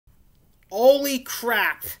Holy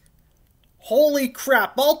crap. Holy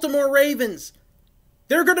crap. Baltimore Ravens.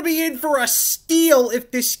 They're going to be in for a steal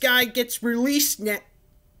if this guy gets released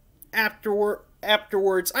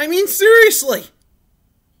afterwards. I mean, seriously.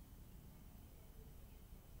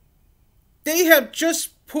 They have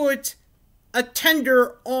just put a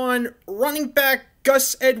tender on running back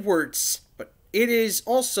Gus Edwards. But it is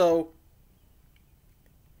also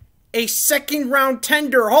a second-round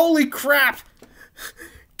tender. Holy crap.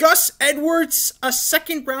 Gus Edwards, a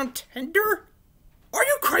second-round tender? Are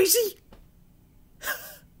you crazy?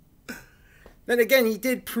 Then again,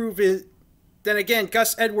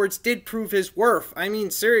 Gus Edwards did prove his worth. I mean,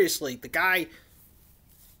 seriously, the guy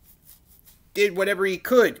did whatever he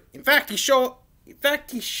could. In fact, he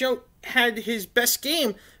had his best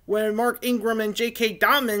game when Mark Ingram and J.K.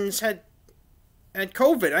 Dobbins had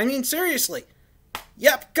COVID. I mean, seriously.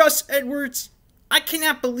 Yep, Gus Edwards. I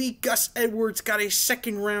cannot believe Gus Edwards got a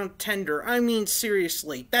second-round tender. I mean,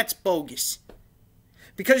 seriously, that's bogus.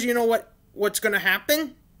 Because you know what's going to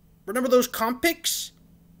happen? Remember those comp picks?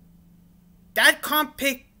 That comp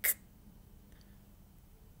pick...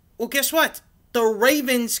 Well, guess what? The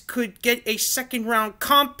Ravens could get a second-round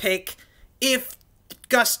comp pick if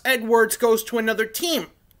Gus Edwards goes to another team.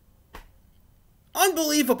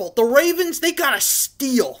 Unbelievable. The Ravens, they got a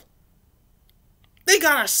steal. They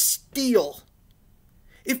got a steal.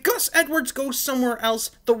 If Gus Edwards goes somewhere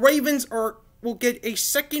else, the Ravens will get an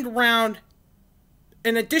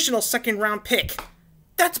additional second-round pick.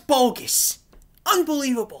 That's bogus.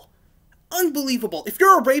 Unbelievable. Unbelievable. If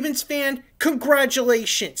you're a Ravens fan,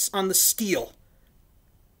 congratulations on the steal.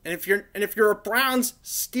 And if you're a Browns,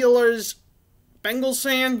 Steelers, Bengals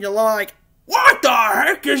fan, you're like, what the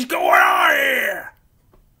heck is going on here?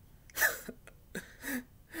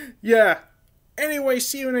 Yeah. Anyway,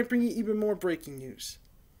 see you when I bring you even more breaking news.